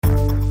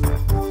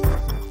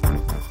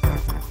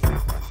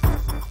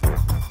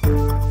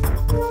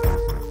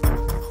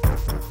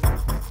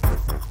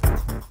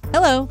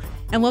Hello,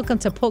 and welcome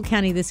to Polk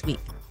County This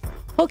Week.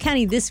 Polk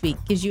County This Week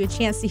gives you a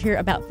chance to hear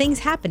about things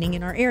happening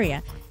in our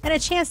area and a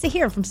chance to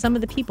hear from some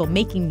of the people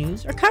making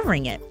news or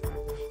covering it.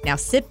 Now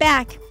sit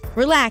back,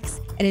 relax,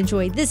 and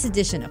enjoy this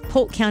edition of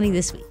Polk County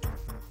This Week.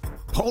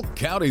 Polk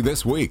County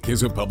This Week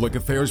is a public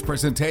affairs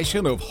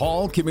presentation of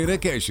Hall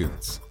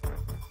Communications.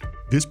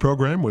 This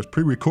program was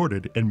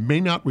pre-recorded and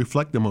may not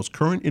reflect the most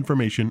current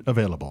information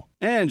available.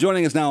 And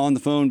joining us now on the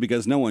phone,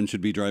 because no one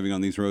should be driving on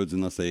these roads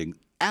unless they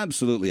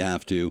absolutely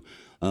have to,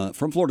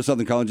 from Florida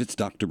Southern College, it's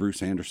Dr.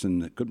 Bruce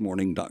Anderson. Good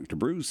morning, Dr.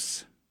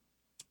 Bruce.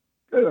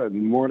 Good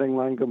morning,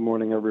 Len. Good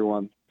morning,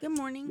 everyone. Good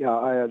morning. Yeah,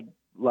 I had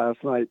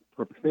last night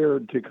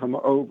prepared to come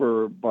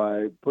over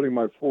by putting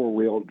my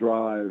four-wheel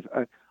drive.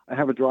 I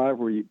have a drive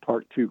where you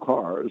park two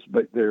cars,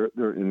 but they're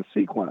in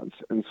sequence,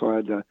 and so I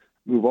had to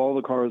move all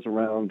the cars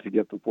around to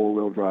get the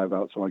four-wheel drive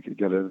out so I could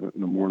get it in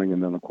the morning,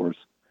 and then, of course,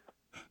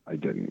 I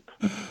didn't.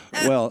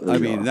 Well, I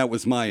mean, that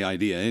was my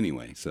idea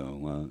anyway,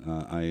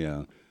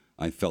 so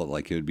I felt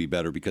like it would be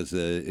better because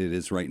it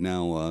is right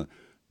now,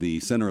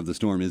 the center of the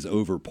storm is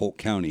over Polk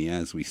County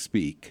as we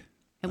speak.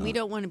 And we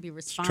don't want to be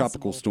responsible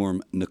Tropical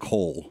Storm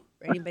Nicole.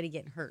 for anybody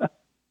getting hurt.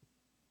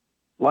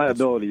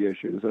 Liability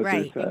issues, as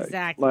Right, they say.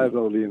 exactly.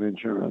 Liability and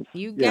insurance.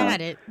 You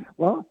got it.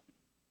 Well,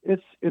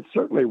 it's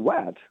certainly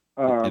wet.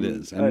 It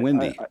is, and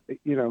windy.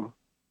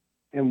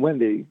 And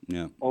windy.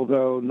 Yeah.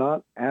 Although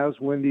not as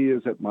windy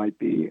as it might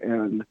be.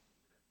 And,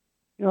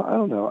 I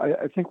don't know.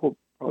 I think we'll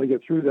probably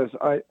get through this.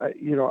 I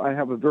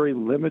have a very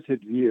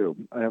limited view.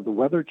 I have the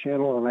Weather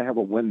Channel and I have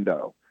a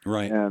window.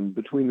 Right. And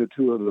between the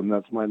two of them,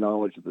 that's my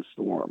knowledge of the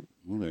storm.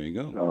 Well, there you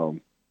go.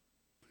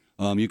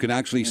 So, you can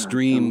actually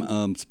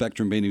stream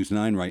Spectrum Bay News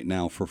 9 right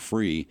now for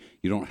free.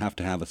 You don't have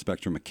to have a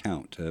Spectrum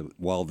account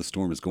while the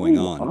storm is going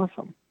on.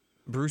 Awesome.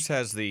 Bruce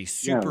has the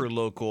super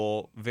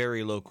local,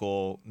 very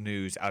local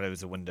news out of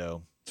his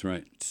window. That's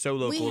right. So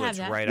local, it's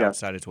right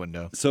outside his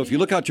window. So if you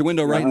look out your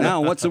window right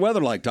now, what's the weather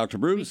like, Dr.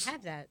 Bruce? We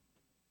have that.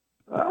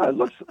 It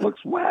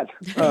looks wet.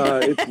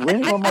 It's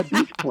raining on my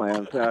beach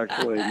plants,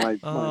 actually. My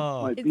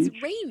It's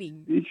beach,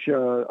 raining. beach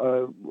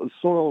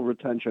soil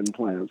retention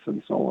plants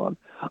and so on.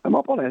 I'm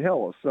up on a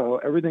hill,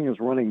 so everything is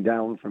running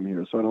down from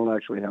here, so I don't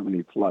actually have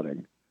any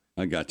flooding.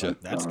 I gotcha.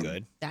 That's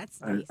good.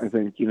 That's nice. I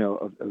think,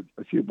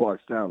 a few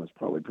blocks down is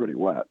probably pretty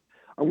wet.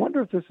 I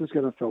wonder if this is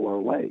going to fill our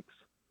lakes.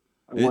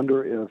 I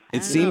wonder if...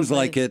 It seems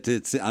like it.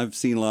 I've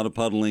seen a lot of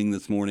puddling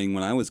this morning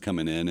when I was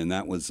coming in, and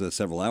that was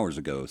several hours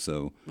ago.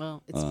 So,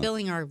 Well, it's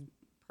filling our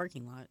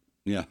parking lot.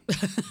 yeah.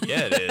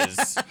 Yeah, it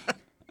is.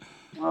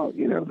 Well,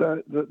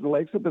 the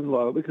lakes have been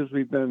low because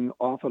we've been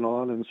off and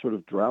on in sort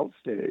of drought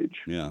stage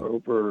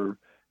over,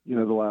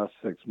 the last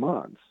 6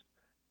 months.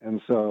 And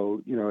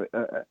so,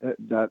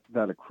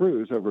 that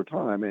accrues over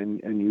time,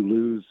 and you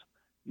lose,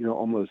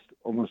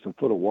 almost a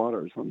foot of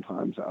water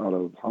sometimes out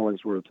of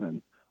Hollingsworth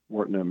and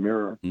Morton and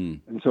Mirror.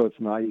 And so it's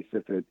nice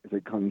if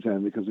it comes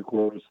in because, of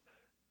course,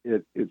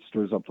 it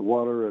stirs up the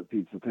water, it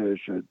feeds the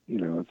fish, et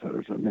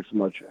cetera. So it makes a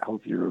much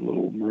healthier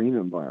little marine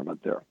environment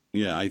there.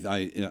 Yeah,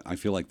 I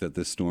feel like that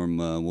this storm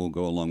will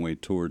go a long way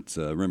towards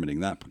remedying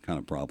that kind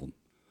of problem.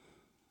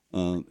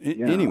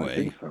 Anyway. I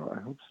think so.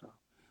 I hope so.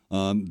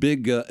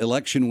 Big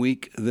election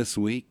week this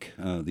week.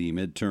 The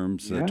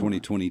midterms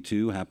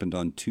 2022 happened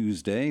on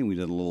Tuesday. We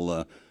did a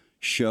little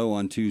show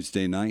on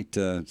Tuesday night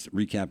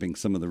recapping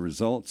some of the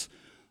results.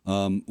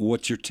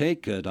 What's your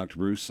take, Dr.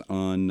 Bruce,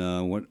 on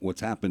what's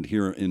happened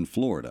here in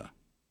Florida?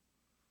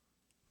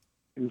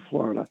 In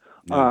Florida.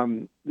 Yeah.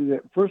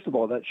 First of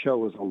all, that show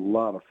was a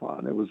lot of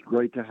fun. It was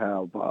great to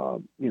have,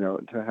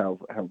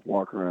 have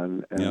Walker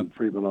and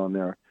Friedman on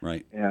there.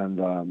 Right. And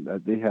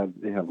they had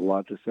a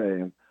lot to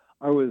say. And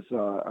I was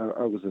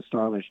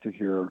astonished to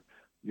hear,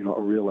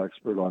 a real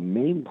expert on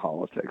Maine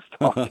politics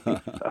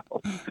talking.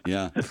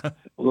 Yeah. A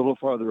little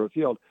farther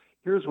afield.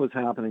 Here's what's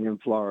happening in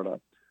Florida.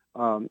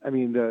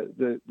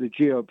 The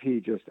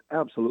GOP just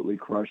absolutely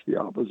crushed the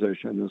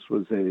opposition. This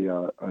was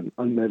an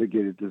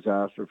unmitigated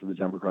disaster for the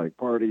Democratic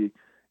Party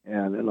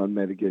and an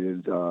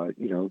unmitigated,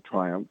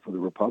 triumph for the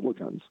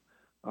Republicans.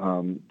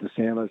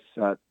 DeSantis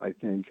set, I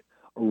think,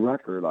 a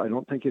record. I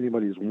don't think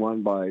anybody's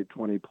won by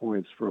 20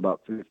 points for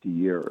about 50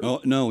 years.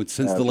 Oh, no, it's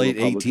since the late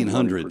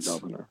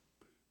 1800s.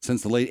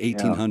 Since the late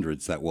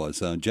 1800s, that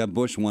was. Jeb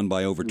Bush won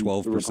by over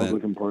 12%. The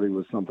Republican Party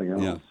was something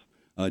else.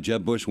 Yeah.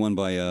 Jeb Bush won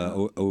by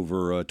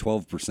over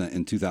 12%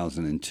 in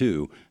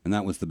 2002, and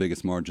that was the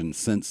biggest margin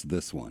since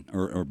this one,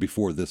 or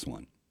before this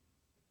one.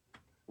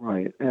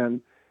 Right,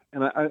 and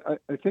I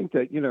think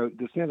that,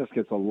 DeSantis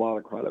gets a lot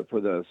of credit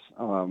for this,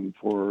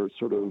 for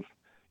sort of,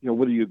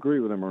 whether you agree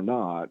with him or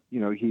not,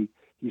 he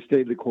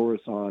stayed the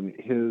course on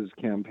his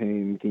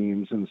campaign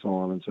themes and so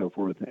on and so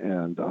forth,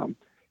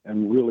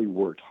 and really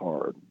worked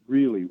hard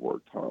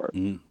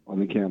on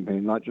the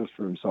campaign, not just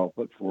for himself,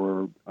 but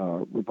for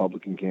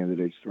Republican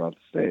candidates throughout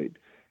the state.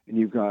 And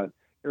you've got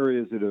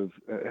areas that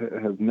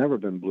have never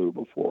been blue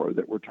before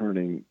that were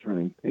turning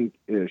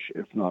pink-ish,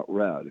 if not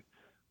red,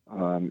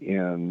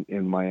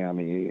 in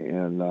Miami,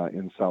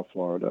 in South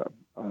Florida,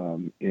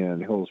 in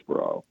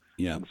Hillsborough,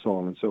 and so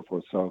on and so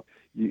forth. So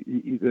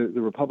the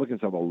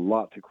Republicans have a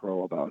lot to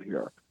crow about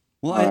here.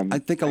 Well, I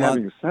think a lot.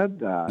 Having said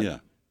that, Yeah.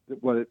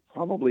 what it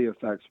probably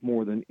affects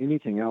more than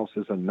anything else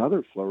is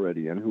another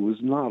Floridian who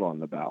was not on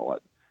the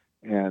ballot,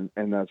 and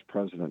that's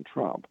President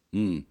Trump.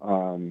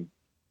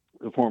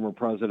 The former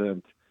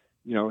president,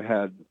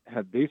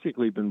 had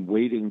basically been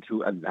waiting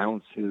to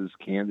announce his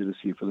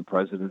candidacy for the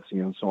presidency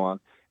and so on,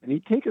 and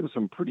he'd taken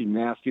some pretty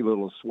nasty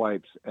little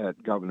swipes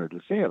at Governor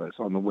DeSantis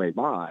on the way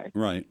by,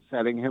 Right.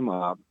 setting him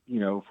up,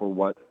 for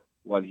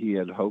what he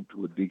had hoped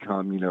would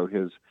become,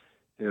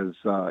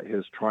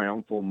 his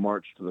triumphal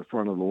march to the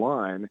front of the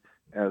line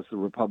as the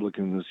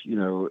Republicans,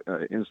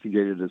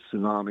 instigated a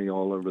tsunami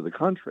all over the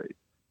country.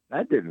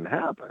 That didn't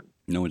happen.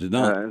 No, it did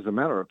not. As a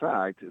matter of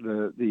fact,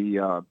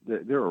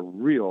 there are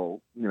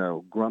real,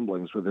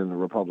 grumblings within the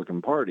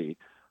Republican Party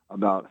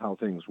about how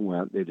things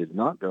went. They did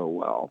not go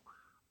well.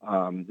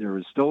 There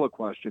is still a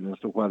question as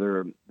to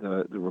whether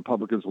the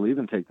Republicans will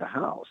even take the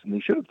House, and they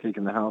should have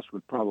taken the House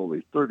with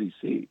probably 30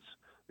 seats.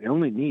 They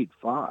only need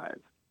 5,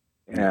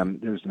 and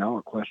there's now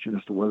a question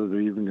as to whether they're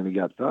even going to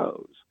get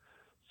those.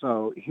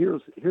 So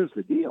here's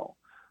the deal: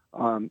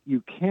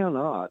 you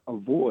cannot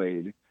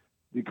avoid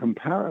the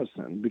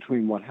comparison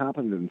between what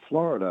happened in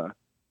Florida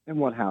and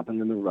what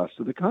happened in the rest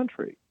of the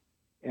country,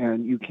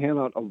 and you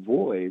cannot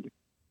avoid,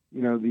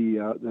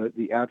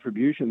 the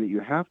attribution that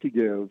you have to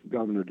give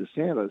Governor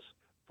DeSantis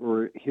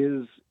for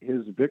his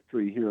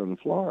victory here in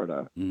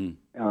Florida,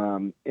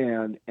 and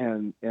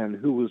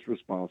who was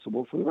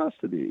responsible for the rest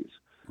of these.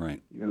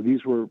 Right.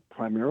 These were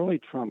primarily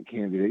Trump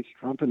candidates,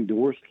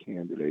 Trump-endorsed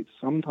candidates,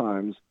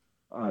 sometimes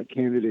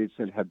candidates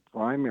that had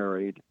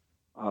primaried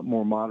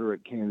more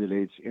moderate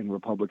candidates in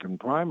Republican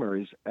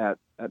primaries at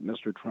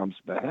Mr. Trump's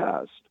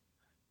behest.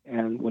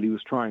 And what he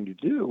was trying to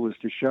do was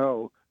to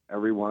show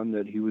everyone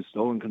that he was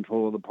still in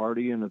control of the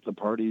party and that the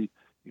party,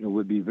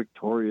 would be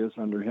victorious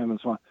under him and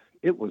so on.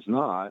 It was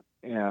not,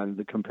 and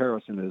the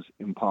comparison is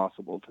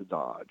impossible to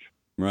dodge.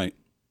 Right.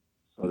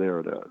 So there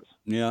it is.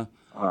 Yeah.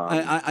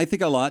 I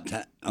think a lot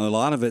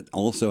of it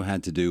also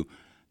had to do.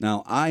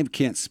 Now, I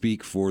can't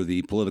speak for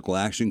the political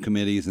action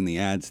committees and the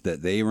ads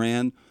that they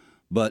ran,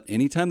 but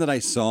anytime that I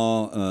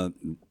saw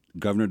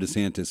Governor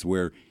DeSantis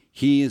where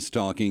he is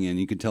talking, and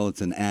you can tell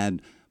it's an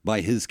ad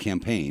by his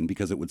campaign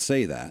because it would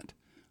say that,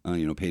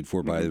 paid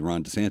for by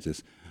Ron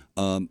DeSantis,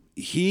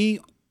 he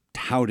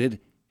touted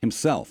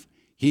himself.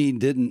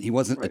 He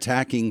wasn't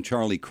attacking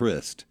Charlie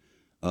Crist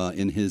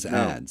in his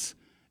ads,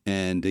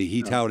 and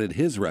he touted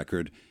his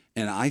record.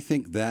 And I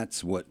think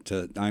that's what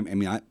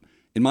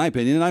in my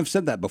opinion, and I've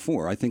said that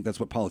before, I think that's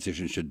what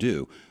politicians should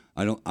do.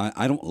 I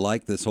don't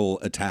like this whole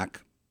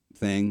attack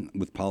thing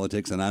with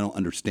politics, and I don't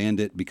understand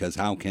it, because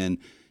how can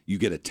you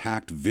get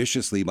attacked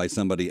viciously by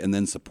somebody and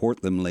then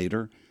support them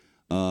later?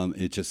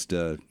 It just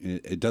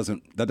it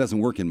doesn't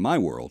work in my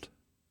world.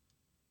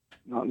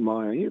 Not in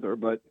mine either,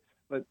 but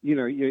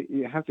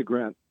you have to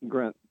grant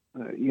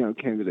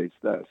candidates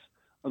this.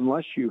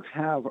 Unless you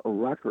have a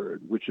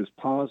record which is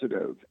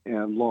positive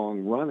and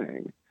long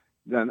running,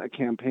 then a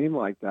campaign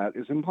like that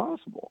is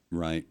impossible.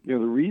 Right. The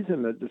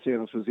reason that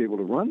DeSantis was able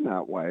to run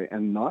that way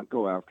and not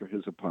go after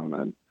his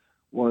opponent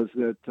was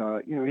that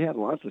he had a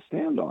lot to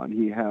stand on.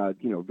 He had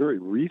very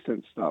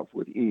recent stuff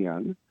with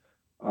Ian.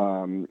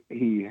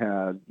 He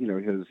had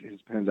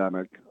his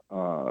pandemic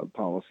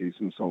policies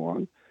and so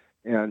on,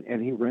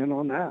 and he ran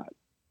on that.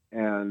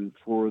 And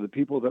for the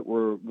people that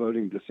were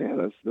voting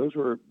DeSantis, those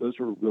were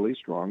really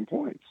strong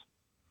points.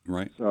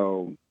 Right.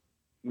 So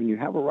when you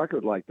have a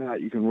record like that,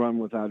 you can run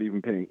without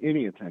even paying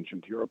any attention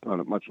to your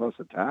opponent, much less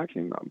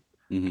attacking them.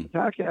 Mm-hmm.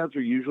 Attack ads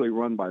are usually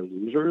run by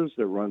losers.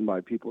 They're run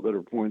by people that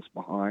are points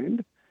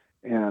behind,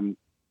 and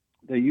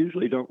they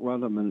usually don't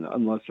run them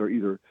unless they're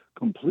either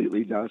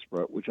completely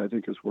desperate, which I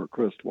think is where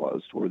Crist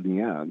was toward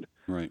the end,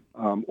 right,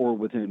 or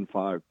within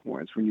 5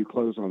 points. When you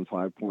close on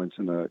 5 points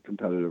in a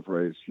competitive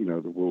race, the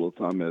rule of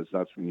thumb is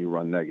that's when you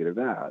run negative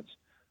ads.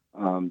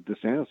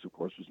 DeSantis, of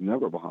course, was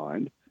never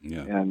behind,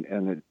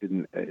 and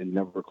it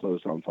never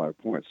closed on 5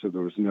 points, so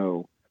there was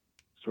no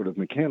sort of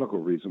mechanical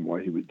reason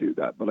why he would do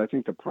that. But I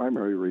think the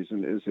primary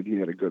reason is that he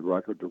had a good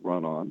record to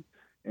run on,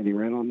 and he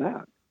ran on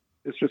that.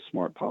 It's just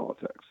smart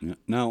politics. Yeah.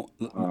 Now,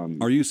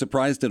 are you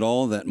surprised at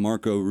all that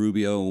Marco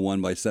Rubio won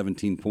by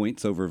 17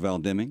 points over Val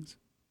Demings?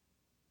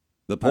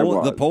 The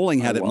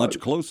polling had it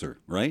much closer,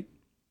 right?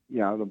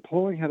 Yeah, the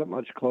polling had it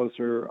much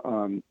closer.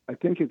 I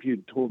think if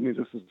you'd told me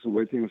this is the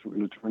way things were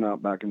going to turn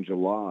out back in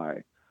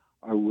July,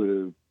 I would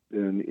have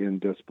been in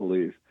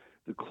disbelief.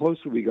 The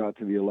closer we got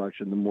to the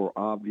election, the more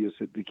obvious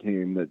it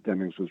became that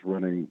Demings was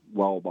running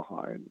well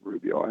behind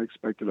Rubio. I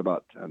expected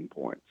about 10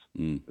 points.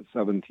 But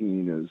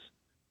 17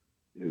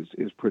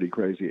 is pretty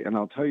crazy. And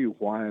I'll tell you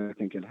why I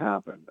think it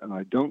happened. And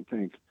I don't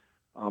think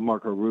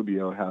Marco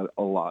Rubio had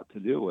a lot to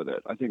do with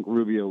it. I think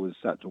Rubio was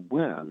set to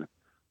win.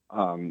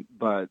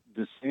 But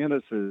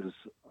DeSantis's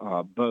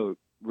boat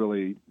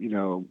really,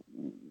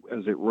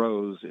 as it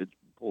rose, it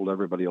pulled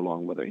everybody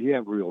along with it. He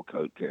had real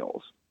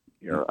coattails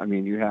here. I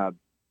mean, you had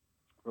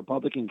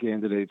Republican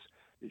candidates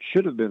that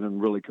should have been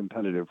in really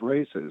competitive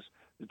races.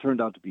 It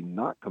turned out to be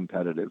not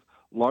competitive,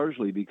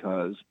 largely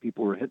because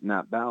people were hitting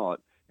that ballot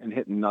and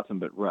hitting nothing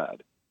but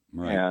red.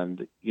 Right.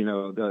 And,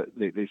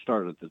 they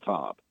started at the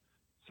top.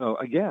 So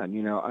again,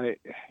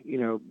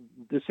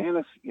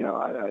 DeSantis,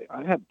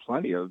 I had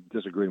plenty of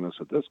disagreements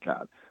with this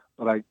cat,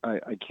 but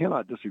I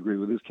cannot disagree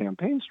with his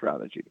campaign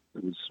strategy.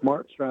 It was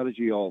smart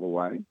strategy all the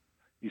way.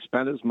 He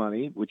spent his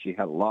money, which he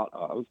had a lot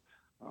of,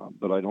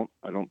 but I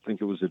don't think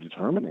it was a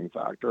determining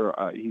factor.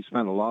 He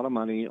spent a lot of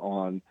money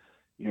on,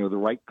 the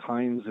right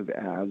kinds of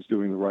ads,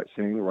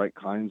 saying the right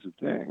kinds of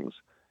things,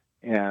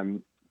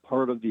 and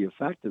part of the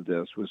effect of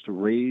this was to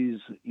raise,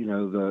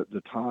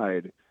 the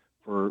tide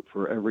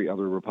for every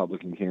other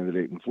Republican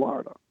candidate in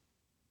Florida.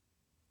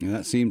 And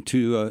that seems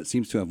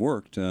to have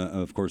worked.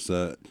 Of course,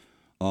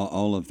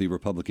 all of the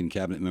Republican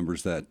cabinet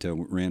members that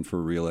ran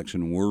for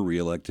re-election were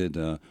re-elected.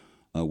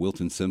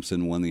 Wilton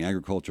Simpson won the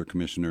agriculture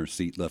commissioner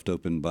seat left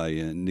open by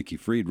Nikki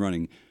Fried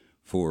running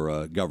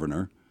for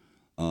governor.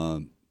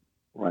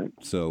 Right.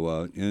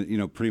 So,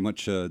 pretty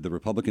much the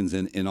Republicans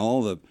in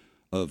all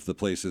of the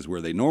places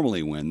where they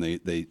normally win,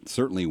 they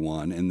certainly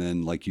won. And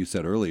then, like you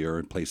said earlier,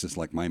 in places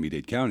like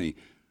Miami-Dade County,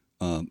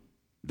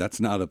 that's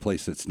not a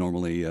place that's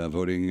normally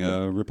voting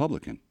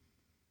Republican.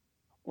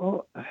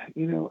 Well,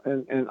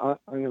 and I'm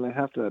going to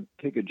have to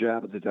take a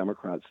jab at the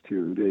Democrats,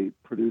 too. They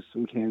produced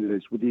some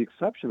candidates, with the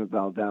exception of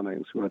Val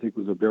Demings, who I think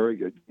was a very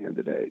good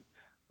candidate,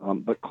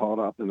 but caught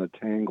up in a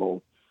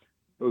tangle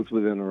both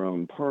within her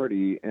own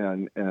party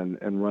and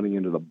running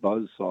into the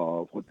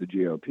buzzsaw of what the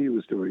GOP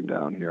was doing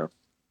down here.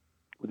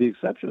 With the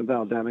exception of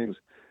Val Demings,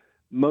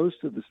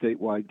 most of the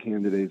statewide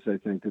candidates, I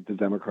think, that the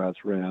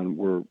Democrats ran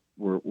were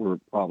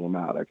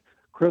problematic.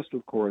 Christ,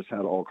 of course, had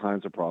all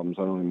kinds of problems.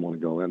 I don't even want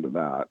to go into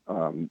that.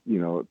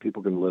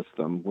 People can list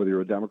them. Whether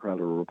you're a Democrat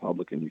or a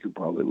Republican, you could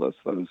probably list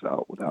those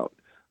out without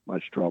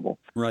much trouble.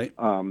 Right.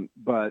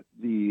 But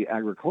the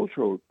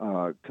agricultural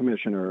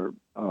commissioner,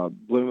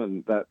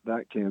 Blumen,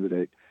 that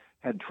candidate,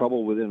 had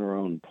trouble within her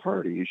own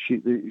party.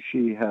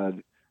 She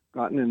had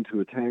gotten into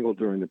a tangle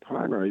during the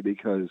primary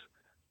because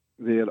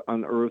they had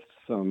unearthed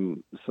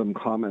some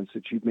comments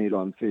that she'd made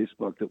on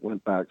Facebook that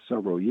went back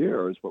several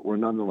years, but were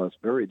nonetheless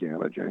very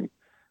damaging.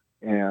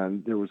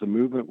 And there was a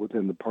movement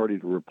within the party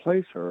to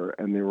replace her,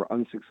 and they were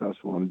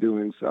unsuccessful in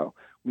doing so.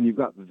 When you've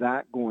got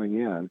that going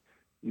in,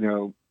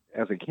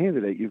 as a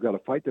candidate, you've got to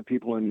fight the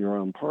people in your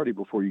own party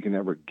before you can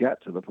ever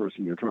get to the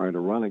person you're trying to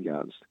run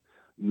against.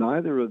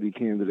 Neither of the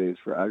candidates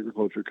for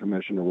agriculture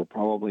commissioner were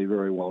probably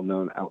very well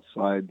known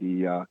outside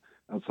the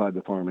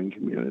farming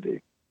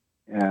community.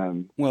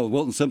 And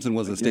Wilton Simpson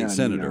was a state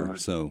senator,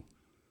 so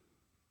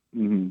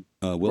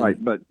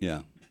right, but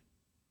yeah,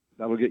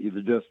 that'll get you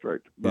the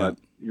district. But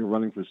you're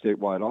running for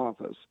statewide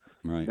office.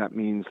 Right. That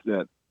means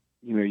that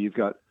you've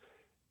got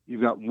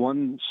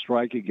one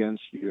strike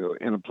against you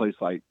in a place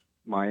like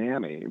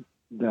Miami,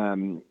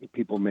 then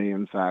people may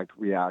in fact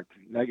react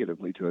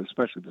negatively to it,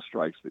 especially the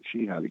strikes that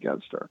she had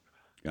against her.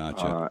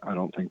 Gotcha. I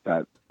don't think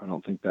that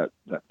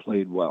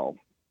played well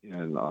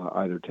in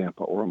either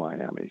Tampa or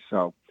Miami.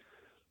 So,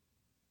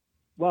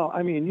 well,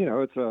 I mean,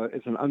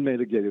 it's an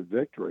unmitigated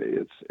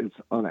victory. It's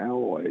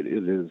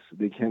unalloyed.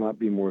 They cannot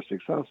be more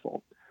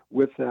successful.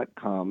 With that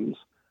comes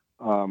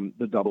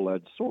the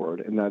double-edged sword,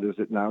 and that is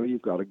that now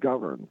you've got to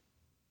govern,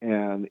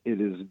 and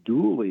it is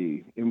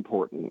duly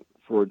important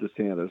for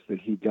DeSantis that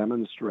he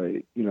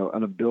demonstrate,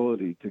 an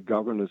ability to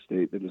govern a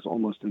state that is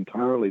almost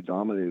entirely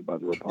dominated by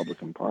the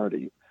Republican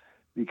Party,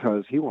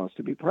 because he wants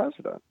to be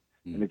president.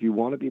 And if you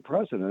want to be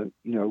president,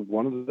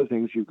 one of the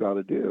things you've got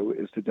to do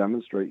is to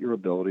demonstrate your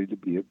ability to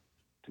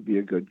be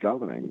a good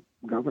governing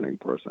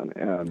person.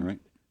 And right.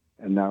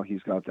 And now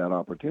he's got that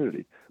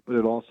opportunity. But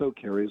it also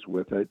carries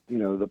with it,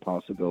 the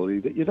possibility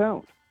that you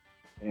don't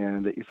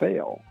and that you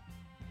fail.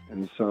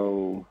 And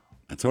so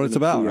that's what it's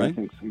about, right? I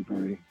think some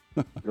very,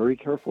 very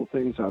careful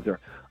things out there.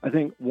 I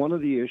think one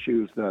of the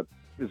issues that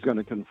is going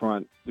to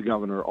confront the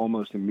governor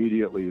almost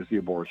immediately is the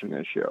abortion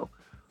issue,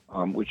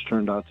 which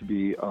turned out to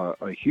be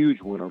a huge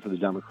winner for the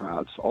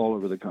Democrats all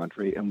over the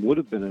country and would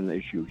have been an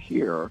issue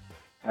here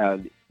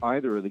had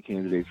either of the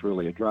candidates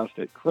really addressed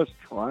it. Chris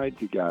tried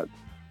to get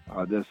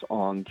this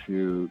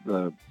onto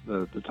the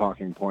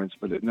talking points,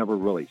 but it never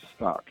really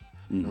stuck.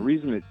 Mm-hmm. The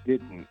reason it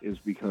didn't is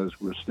because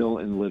we're still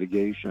in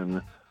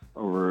litigation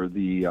over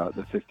the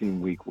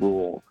 15-week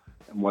rule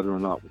and whether or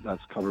not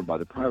that's covered by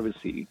the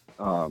privacy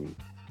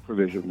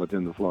provision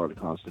within the Florida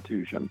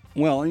Constitution.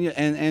 Well,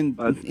 and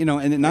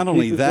not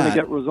only it's that, going to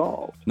get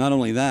resolved. Not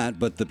only that,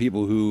 but the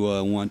people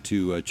who want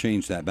to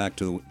change that back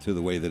to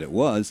the way that it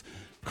was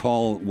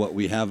call what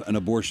we have an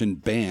abortion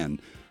ban.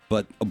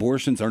 But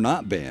abortions are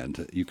not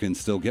banned. You can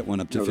still get one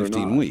up to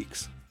 15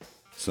 weeks.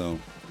 So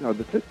no,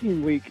 the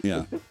 15-week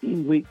the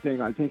 15-week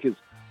thing I think is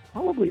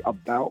probably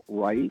about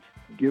right,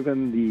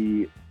 given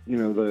the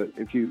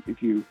if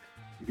you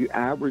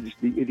average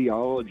the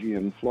ideology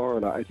in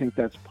Florida, I think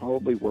that's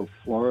probably where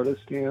Florida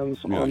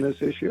stands on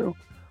this issue.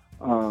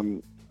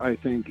 I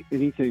think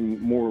anything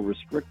more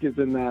restrictive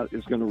than that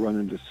is going to run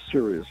into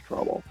serious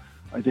trouble.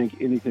 I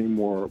think anything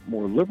more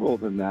liberal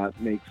than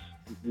that makes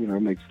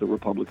the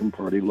Republican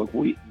Party look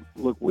weak.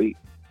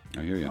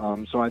 I hear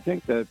you. So I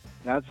think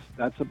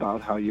that's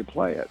about how you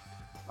play it.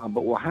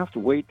 But we'll have to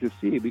wait to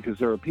see, because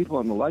there are people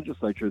in the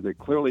legislature that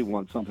clearly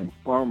want something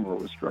far more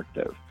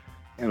restrictive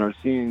and are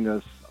seeing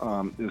this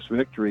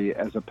victory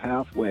as a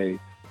pathway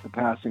to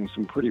passing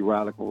some pretty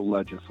radical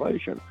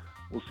legislation.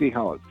 We'll see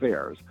how it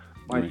fares.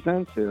 My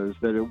sense is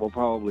that it will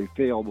probably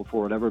fail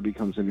before it ever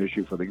becomes an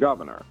issue for the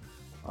governor,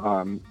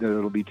 that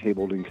it'll be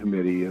tabled in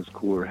committee as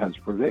cooler heads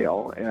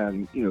prevail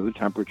and, the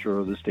temperature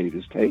of the state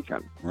is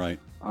taken. Right.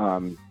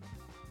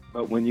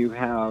 But when you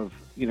have,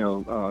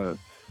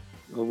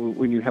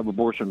 when you have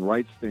abortion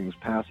rights things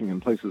passing in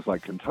places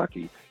like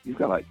Kentucky, you've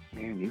got to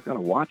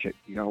watch it.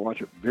 You got to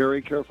watch it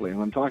very carefully.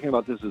 And I'm talking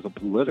about this as a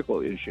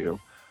political issue,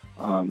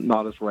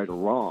 not as right or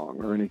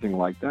wrong or anything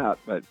like that,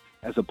 but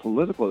as a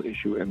political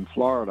issue in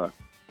Florida,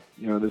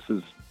 this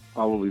is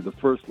probably the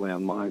first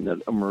landmine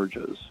that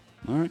emerges.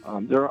 All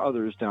right. There are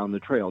others down the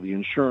trail. The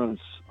insurance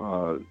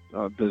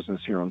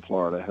business here in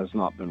Florida has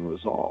not been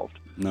resolved.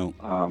 No.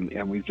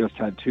 And we've just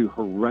had 2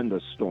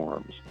 horrendous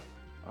storms.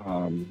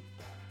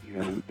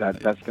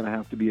 That's going to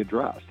have to be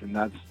addressed, and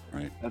that's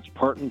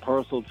part and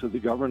parcel to the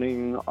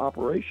governing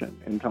operation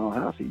in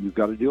Tallahassee. You've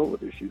got to deal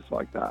with issues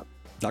like that.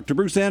 Dr.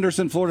 Bruce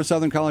Anderson, Florida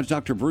Southern College.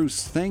 Dr.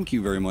 Bruce, thank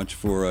you very much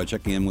for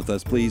checking in with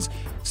us. Please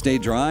stay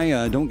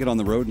dry. Don't get on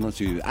the road unless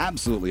you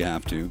absolutely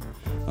have to.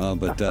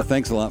 But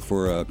thanks a lot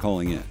for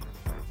calling in.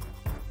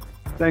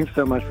 Thanks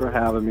so much for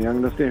having me. I'm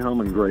going to stay home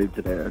and grade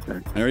today, I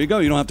think. There you go.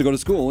 You don't have to go to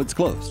school. It's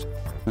closed.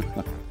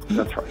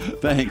 That's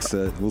right. Thanks.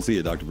 We'll see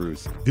you, Dr.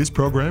 Bruce. This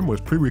program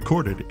was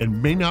pre-recorded and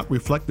may not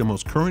reflect the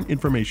most current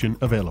information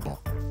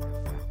available.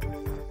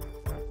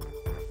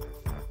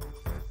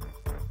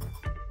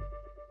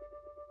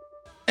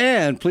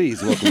 And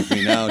please welcome with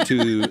me now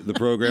to the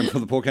program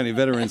from the Polk County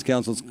Veterans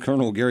Council's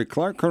Colonel Gary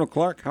Clark. Colonel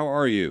Clark, how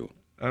are you?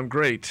 I'm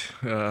great.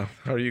 How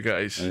are you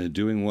guys?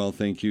 Doing well,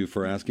 thank you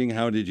for asking.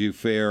 How did you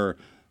fare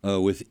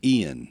with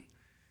Ian?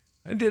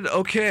 I did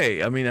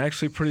okay. I mean,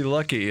 actually pretty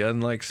lucky,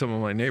 unlike some of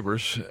my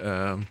neighbors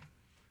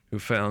who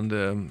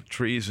found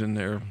trees in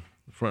their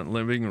front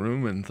living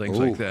room and things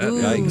like that. Ooh,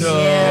 Yikes.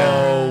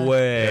 No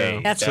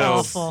way. That's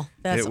awful.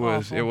 That's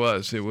awful. It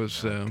was.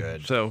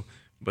 Good. So,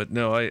 but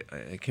no, I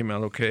came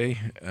out okay.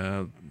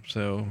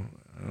 So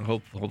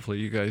hopefully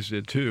you guys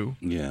did too.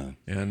 Yeah.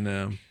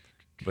 And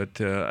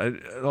but I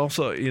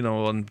also,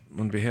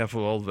 on behalf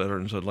of all the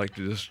veterans, I'd like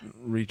to just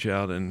reach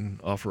out and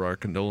offer our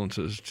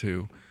condolences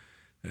to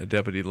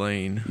Deputy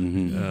Lane.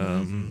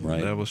 Mm-hmm.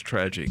 Right. That was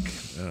tragic.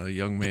 A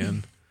young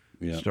man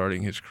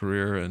starting his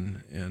career,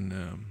 and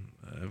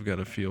I've got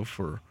a feel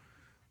for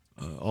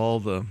all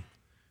the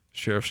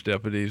sheriff's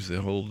deputies,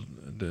 the whole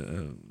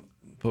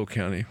Polk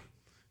County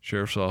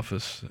Sheriff's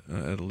Office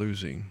at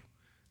losing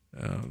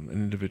an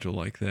individual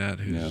like that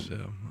who's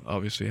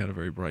obviously had a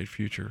very bright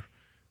future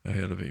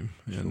ahead of him.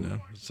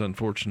 And it's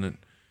unfortunate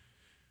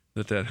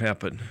that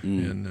happened,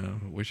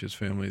 and wish his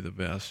family the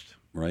best.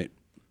 Right.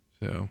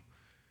 So.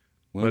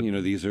 Well,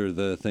 these are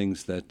the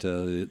things that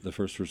the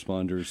first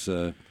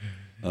responders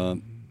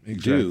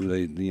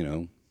Exactly. do.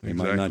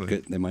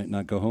 They might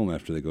not go home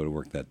after they go to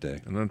work that day.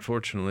 And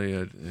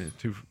unfortunately,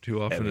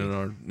 too often in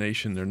our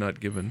nation, they're not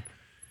given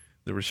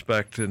the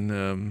respect and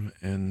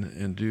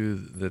due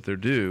that they're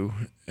due.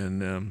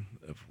 And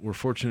we're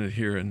fortunate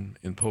here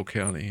in Polk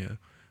County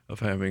of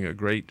having a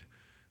great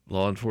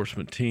law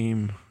enforcement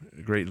team,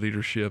 great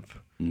leadership.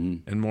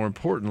 Mm-hmm. And more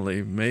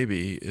importantly,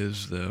 maybe,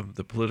 is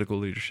the political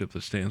leadership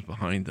that stands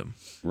behind them,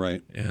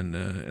 right? And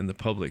the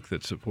public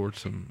that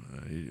supports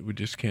them. We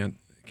just can't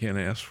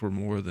ask for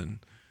more than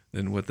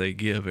what they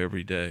give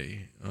every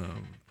day.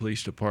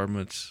 Police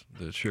departments,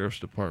 the sheriff's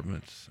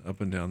departments, up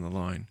and down the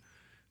line.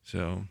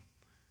 So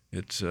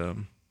it's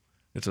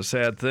a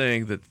sad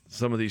thing that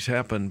some of these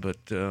happen,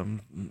 but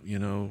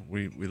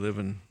we live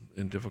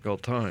in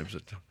difficult times,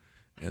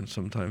 and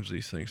sometimes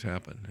these things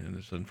happen, and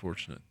it's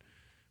unfortunate.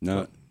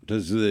 Now,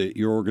 does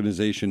your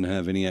organization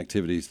have any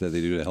activities that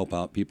they do to help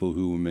out people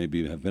who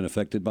maybe have been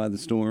affected by the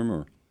storm,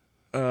 or?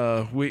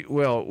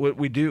 What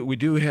we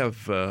do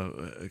have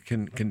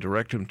can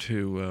direct them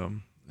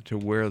to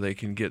where they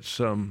can get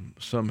some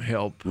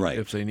help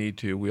if they need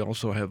to. We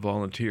also have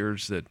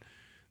volunteers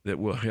that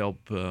will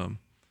help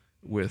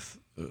with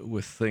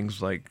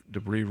things like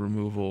debris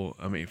removal.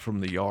 I mean,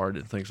 from the yard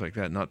and things like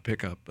that, not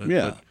pickup.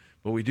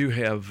 But we do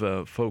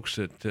have folks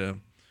that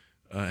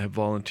have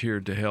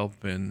volunteered to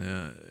help,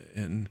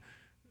 and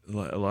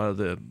a lot of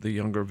the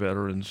younger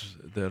veterans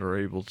that are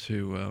able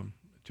to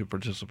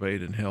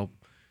participate and help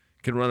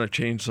can run a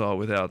chainsaw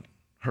without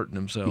hurting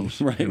themselves,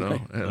 right,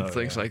 and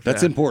things like that.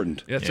 That's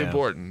important. That's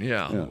important.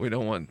 Yeah. We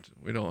don't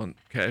want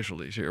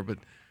casualties here, but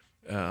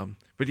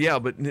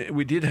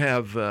we did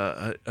have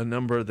a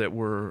number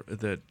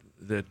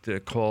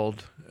that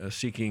called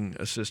seeking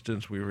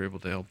assistance. We were able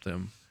to help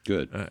them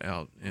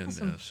out, and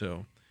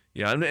awesome.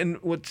 And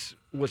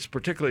what's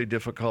particularly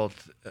difficult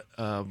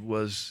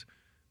was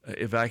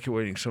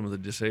evacuating some of the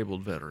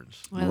disabled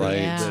veterans,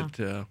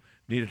 that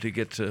needed to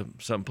get to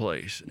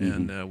someplace,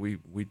 and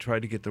we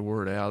tried to get the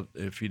word out.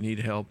 If you need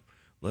help,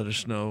 let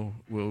us know.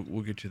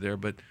 We'll get you there.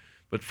 But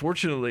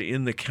fortunately,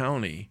 in the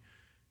county,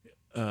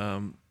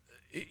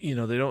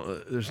 they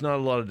don't. There's not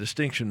a lot of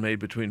distinction made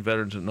between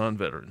veterans and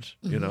non-veterans.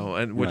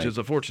 And which is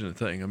a fortunate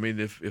thing. I mean,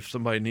 if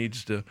somebody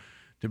needs to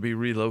be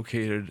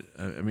relocated,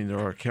 there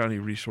are county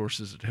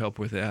resources that help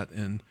with that,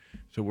 and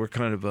so we're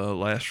kind of a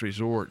last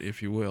resort,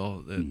 if you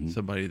will. That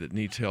somebody that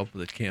needs help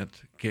that can't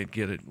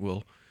get it,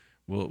 we'll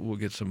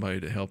get somebody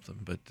to help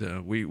them. But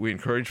we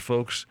encourage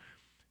folks.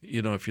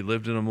 If you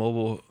lived in a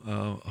mobile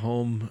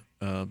home,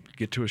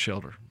 get to a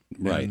shelter.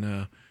 Right.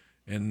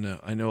 And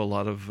I know a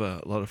lot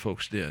of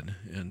folks did,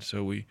 and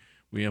so we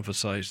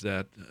emphasize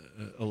that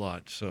a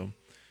lot. So,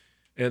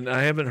 and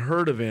I haven't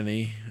heard of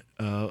any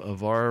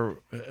of our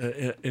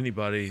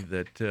anybody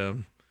that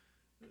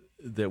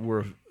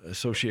we're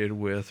associated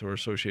with or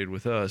associated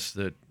with us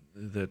that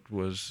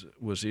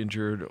was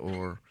injured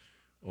or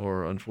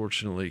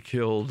unfortunately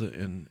killed,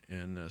 and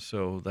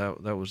so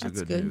that was the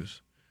good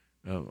news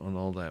on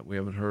all that. We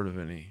haven't heard of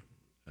any,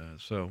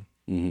 so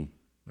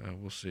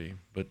we'll see,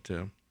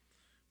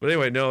 But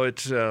anyway, no,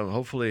 it's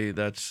hopefully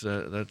that's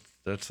the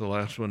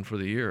last one for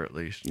the year at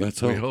least.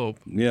 We hope.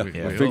 Yeah, we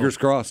fingers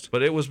hope. crossed.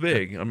 But it was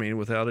big. I mean,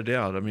 without a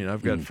doubt. I mean,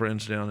 I've got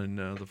friends down in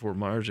the Fort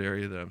Myers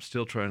area that I'm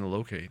still trying to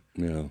locate.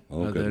 Yeah.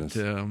 Oh goodness.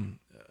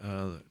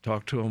 That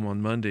talked to them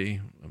on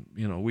Monday,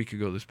 a week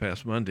ago this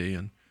past Monday,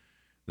 and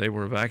they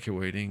were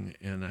evacuating,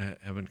 and I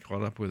haven't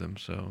caught up with them.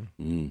 So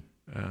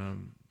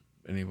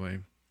anyway.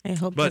 I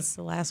hope that's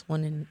the last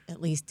one in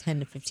at least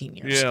 10 to 15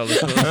 years. Yeah,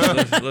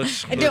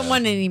 let's I don't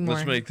want any more.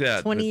 Let's make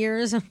that 20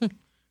 years.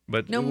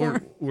 But no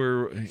more.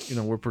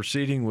 We're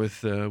proceeding with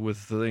the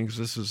things.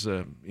 This is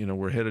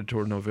we're headed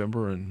toward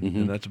November,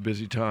 and that's a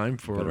busy time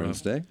for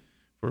Veterans Day.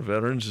 For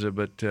veterans.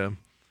 But the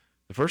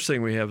first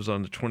thing we have is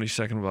on the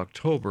 22nd of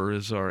October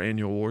is our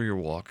annual Warrior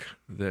Walk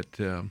that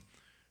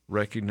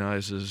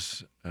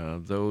recognizes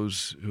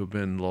those who have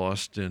been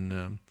lost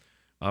in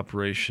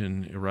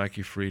Operation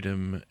Iraqi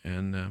Freedom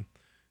and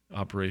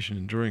Operation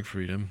Enduring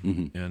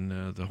Freedom,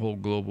 and the whole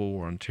global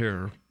war on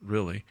terror,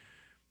 really,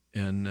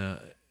 and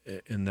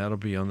that'll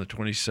be on the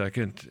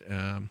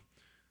 22nd.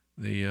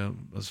 The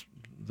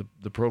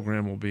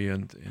program will be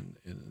in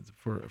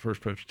the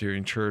First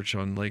Presbyterian Church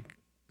on Lake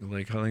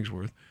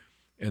Hollingsworth,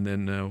 and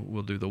then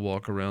we'll do the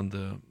walk around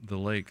the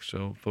lake.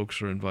 So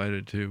folks are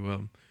invited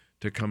to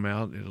come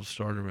out. It'll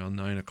start around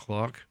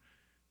 9:00.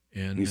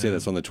 And you say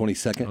that's on the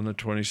 22nd. On the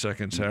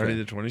 22nd, Saturday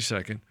the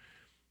 22nd.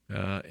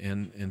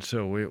 And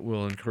so we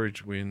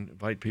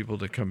invite people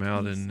to come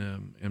out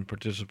and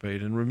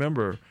participate. And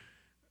remember,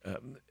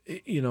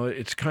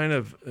 it's kind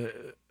of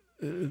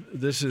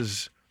this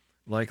is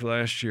like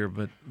last year,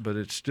 but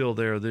it's still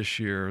there this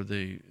year.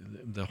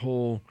 The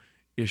whole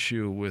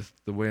issue with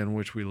the way in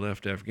which we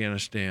left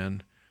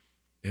Afghanistan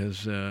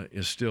is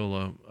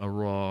still a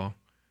raw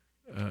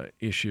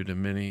issue to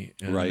many,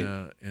 and, right?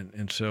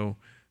 And so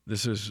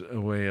this is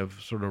a way of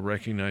sort of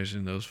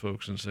recognizing those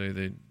folks and say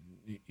they.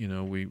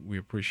 We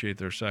appreciate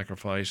their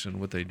sacrifice and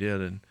what they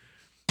did,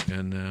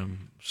 and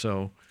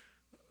so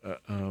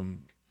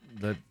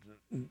that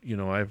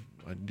I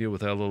deal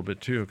with that a little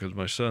bit too because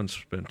my son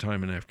spent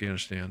time in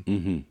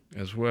Afghanistan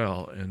as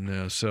well,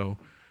 and so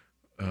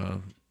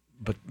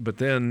but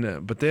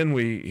then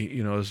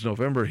we as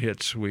November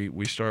hits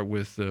we start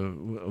with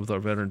our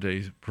Veteran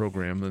Day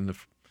program, and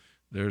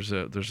there's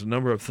a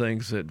number of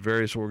things that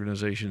various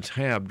organizations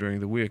have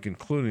during the week,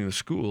 including the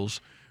schools.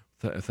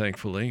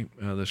 Thankfully,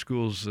 the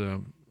schools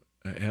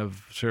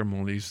have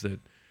ceremonies that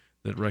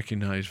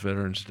recognize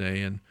Veterans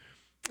Day,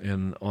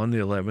 and on the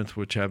 11th,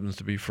 which happens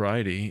to be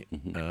Friday,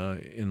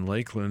 in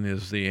Lakeland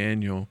is the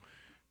annual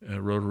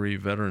Rotary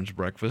Veterans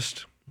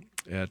Breakfast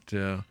at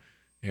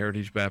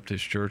Heritage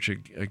Baptist Church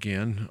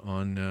again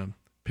on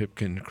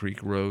Pipkin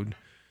Creek Road.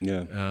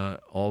 Yeah.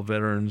 All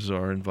veterans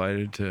are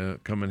invited to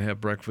come and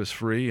have breakfast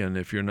free, and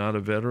if you're not a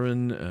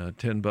veteran,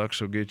 $10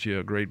 will get you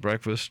a great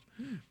breakfast.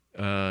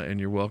 And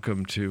you're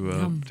welcome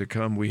to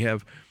come. We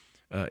have,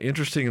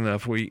 interesting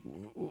enough,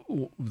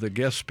 the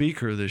guest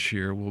speaker this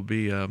year will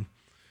be a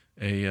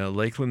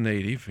Lakeland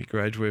native. He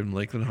graduated from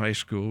Lakeland High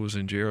School, was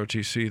in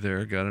JROTC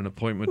there, got an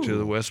appointment to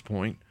the West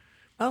Point.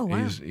 Oh,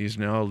 wow. He's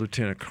now a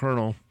lieutenant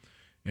colonel,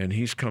 and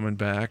he's coming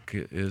back.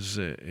 Is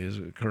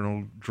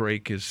Colonel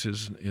Drake is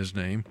his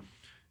name,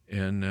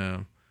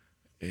 and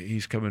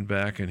he's coming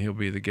back, and he'll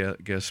be the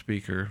guest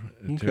speaker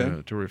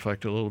to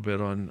reflect a little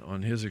bit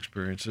on his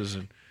experiences.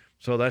 And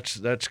so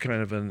that's kind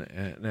of an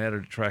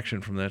added attraction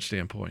from that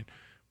standpoint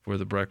for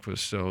the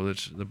breakfast. So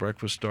the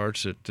breakfast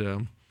starts at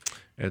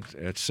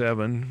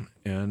 7,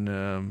 and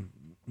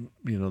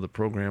the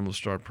program will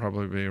start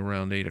probably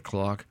around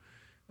 8:00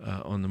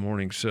 on the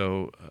morning.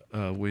 So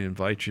we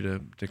invite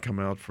you to come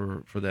out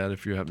for that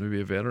if you happen to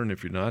be a veteran.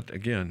 If you're not,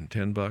 again,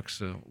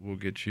 $10 will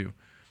get you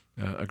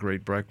a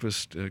great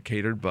breakfast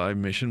catered by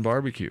Mission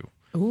Barbecue.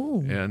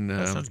 Ooh, and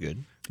that sounds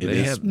good.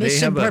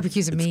 Mission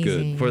Barbecue's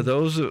amazing. For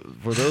those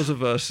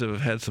of us that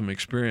have had some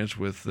experience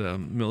with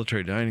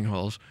military dining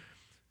halls,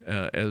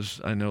 as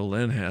I know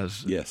Len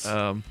has. Yes.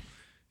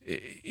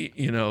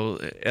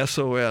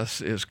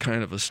 SOS is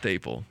kind of a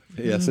staple.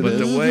 Yes, it but is.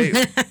 the way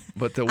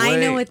I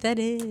know what that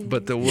is.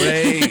 But the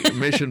way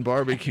Mission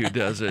Barbecue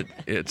does it,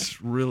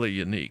 it's really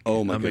unique.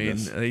 Oh my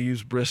goodness! I mean, they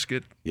use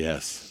brisket.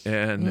 Yes,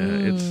 and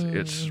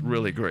it's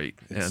really great.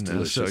 It's and so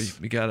delicious.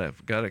 you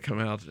gotta come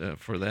out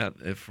for that,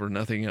 if for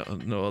nothing,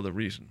 no other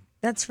reason.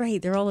 That's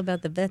right. They're all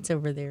about the vets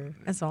over there.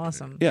 That's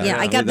awesome. Yeah.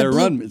 I got the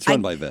blue. It's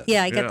run by vets.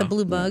 Yeah, I got the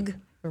blue bug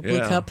or blue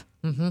cup.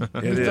 Mm-hmm.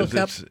 It Blue is.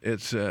 cup.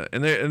 It's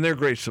and they're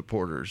great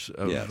supporters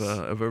of Yes.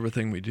 of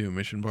everything we do.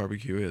 Mission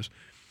Barbecue is,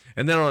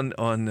 and then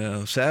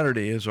on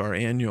Saturday is our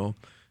annual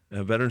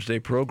Veterans Day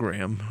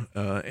program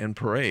and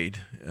parade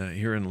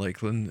here in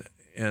Lakeland,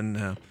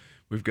 and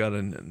we've got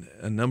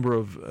a number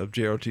of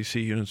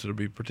JROTC units that will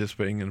be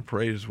participating in the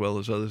parade, as well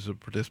as others that are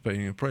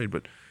participating in the parade.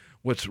 But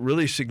what's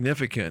really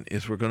significant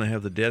is we're going to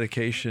have the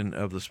dedication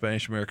of the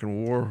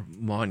Spanish-American War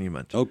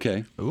Monument.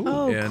 Okay. Ooh.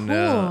 Oh, And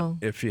cool.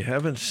 if you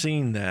haven't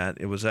seen that,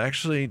 it was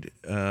actually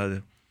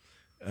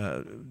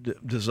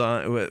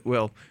design.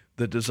 Well,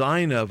 the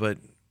design of it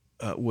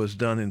was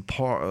done in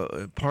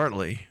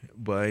partly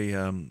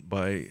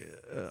by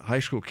high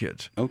school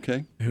kids.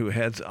 Okay. Who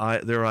had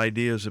their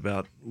ideas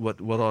about what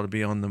ought to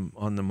be on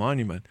the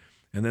monument,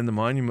 and then the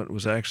monument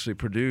was actually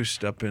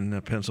produced up in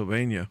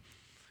Pennsylvania.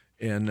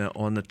 And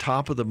on the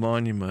top of the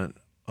monument,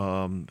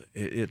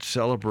 it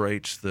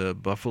celebrates the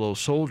Buffalo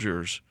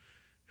soldiers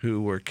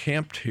who were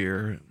camped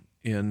here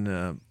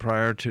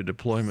prior to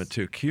deployment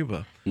to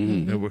Cuba.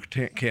 Mm-hmm. They were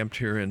camped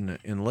here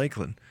in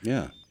Lakeland.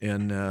 Yeah.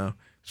 And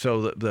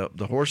so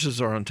the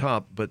horses are on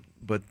top, but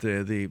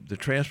the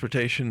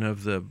transportation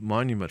of the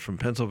monument from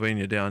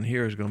Pennsylvania down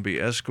here is going to be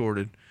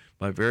escorted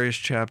by various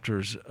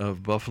chapters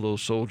of Buffalo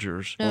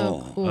soldiers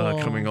Cool.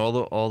 coming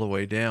all the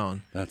way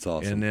down. That's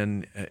awesome.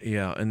 And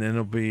then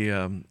it'll be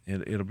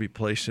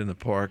placed in the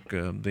park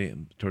toward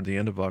the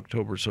end of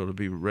October, so it'll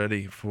be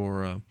ready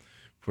for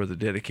the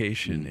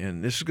dedication.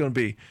 And this is going to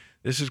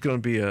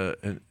be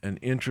an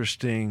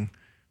interesting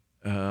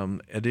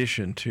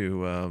addition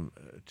to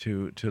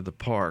the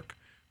park,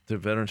 the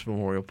Veterans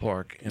Memorial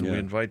Park, and we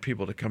invite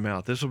people to come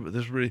out. This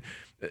really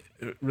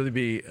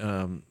be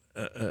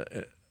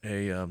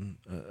a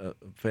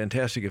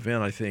fantastic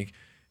event, I think,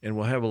 and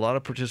we'll have a lot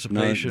of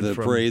participation. The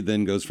parade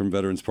then goes from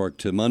Veterans Park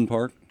to Munn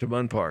Park. To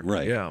Munn Park,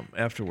 right? Yeah,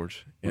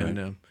 afterwards, and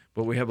right.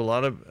 But we have a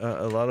lot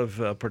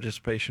of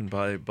participation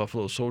by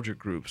Buffalo soldier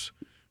groups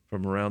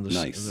from around the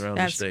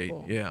That's state.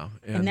 cool. Yeah,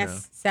 And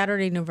that's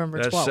Saturday, November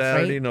 12th, That's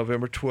Saturday, right?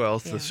 November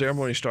 12th. Yeah. The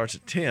ceremony starts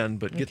at 10,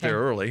 but get there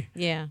early.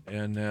 Yeah.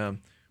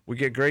 And we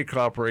get great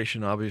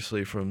cooperation,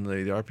 obviously, from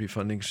the RP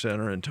Funding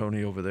Center and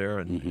Tony over there,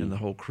 and the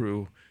whole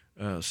crew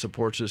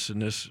supports us in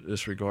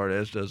this regard,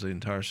 as does the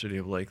entire city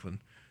of Lakeland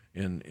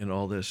in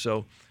all this.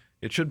 So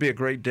it should be a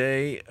great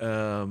day,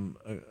 a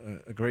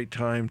great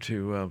time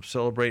to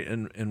celebrate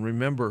and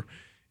remember.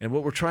 And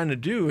what we're trying to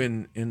do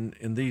in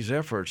these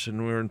efforts,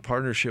 and we're in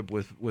partnership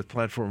with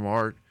Platform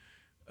Art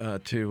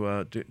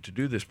to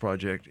do this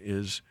project,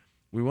 is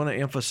we want to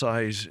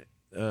emphasize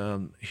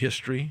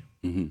history.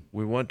 Mm-hmm.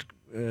 We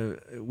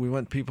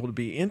want people to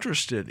be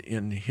interested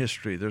in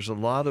history. There's a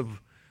lot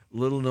of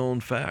little-known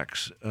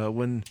facts.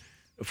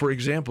 For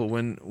example,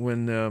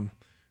 when the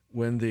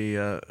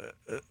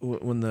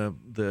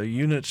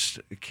units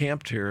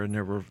camped here, and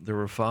there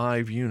were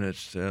 5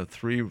 units,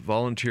 3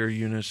 volunteer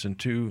units and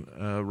 2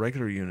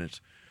 regular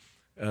units.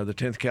 The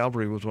 10th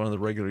Cavalry was one of the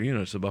regular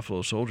units, the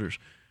Buffalo Soldiers.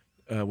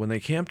 When they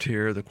camped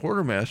here, the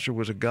quartermaster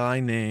was a guy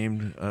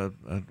named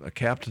a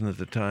captain at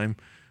the time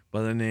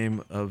by the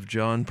name of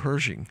John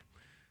Pershing,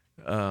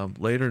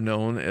 later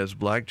known as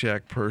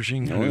Blackjack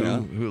Pershing,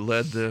 who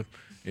led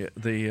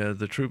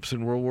the troops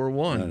in World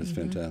War I. That is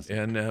fantastic.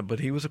 And but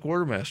he was a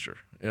quartermaster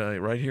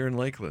right here in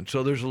Lakeland.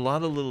 So there's a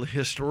lot of little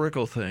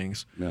historical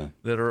things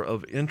that are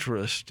of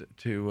interest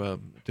to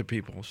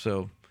people.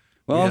 So.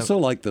 Well, I also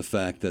like the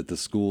fact that the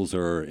schools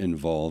are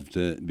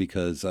involved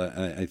because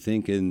I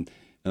think in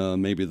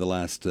maybe the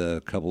last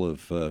couple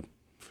of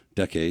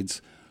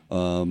decades,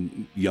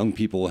 young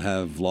people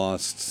have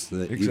lost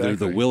either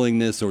the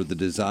willingness or the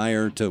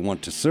desire to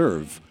want to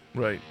serve.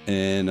 Right.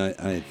 And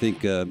I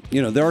think,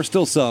 there are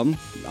still some,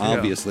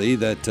 obviously,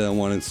 that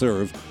want to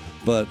serve.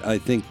 But I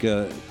think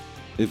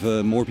if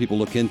more people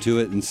look into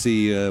it and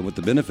see what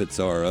the benefits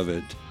are of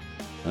it,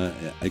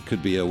 it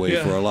could be a way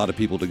for a lot of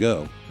people to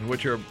go.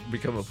 Which you're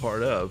become a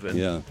part of.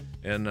 And,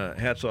 and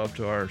hats off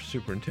to our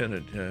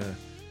superintendent.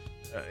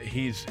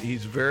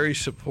 He's very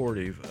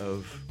supportive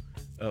of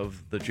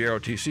the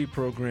JROTC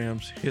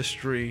programs,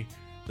 history,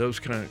 those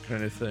kind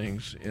of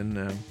things. And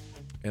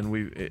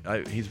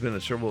he's been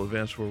at several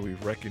events where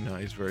we've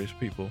recognized various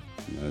people.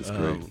 That's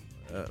great.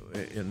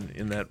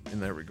 In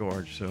that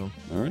regard. So,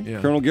 all right.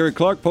 Colonel Gary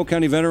Clark, Polk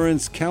County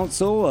Veterans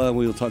Council.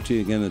 We will talk to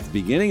you again at the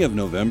beginning of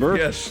November.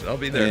 Yes, I'll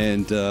be there.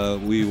 And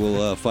we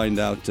will find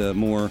out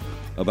more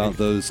about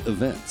those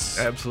events.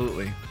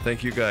 Absolutely.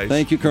 Thank you, guys.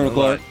 Thank you, Colonel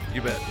Clark.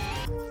 You bet.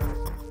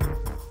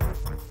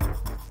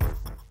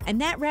 And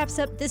that wraps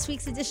up this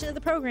week's edition of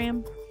the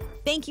program.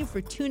 Thank you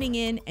for tuning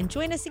in, and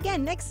join us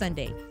again next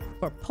Sunday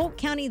for Polk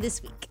County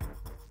This Week.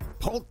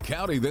 Polk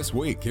County This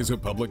Week is a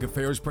public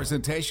affairs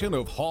presentation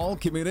of Hall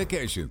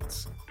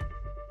Communications.